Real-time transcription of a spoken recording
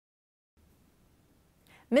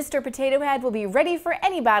Mr. Potato Head will be ready for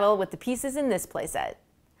any battle with the pieces in this playset.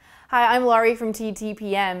 Hi, I'm Laurie from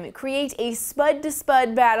TTPM. Create a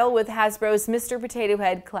spud-to-spud battle with Hasbro's Mr. Potato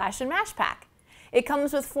Head Clash and Mash Pack. It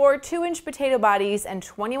comes with 4 2-inch potato bodies and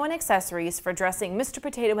 21 accessories for dressing Mr.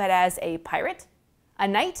 Potato Head as a pirate, a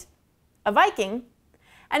knight, a Viking,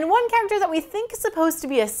 and one character that we think is supposed to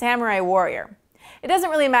be a samurai warrior. It doesn't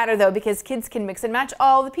really matter though, because kids can mix and match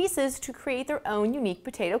all the pieces to create their own unique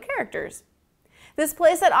potato characters. This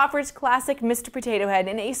playset offers classic Mr. Potato Head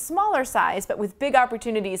in a smaller size, but with big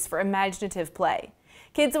opportunities for imaginative play.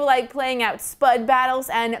 Kids will like playing out spud battles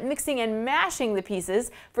and mixing and mashing the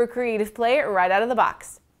pieces for creative play right out of the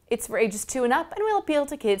box. It's for ages 2 and up and will appeal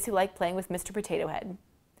to kids who like playing with Mr. Potato Head.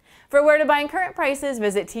 For where to buy and current prices,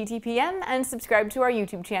 visit TTPM and subscribe to our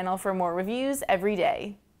YouTube channel for more reviews every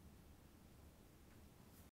day.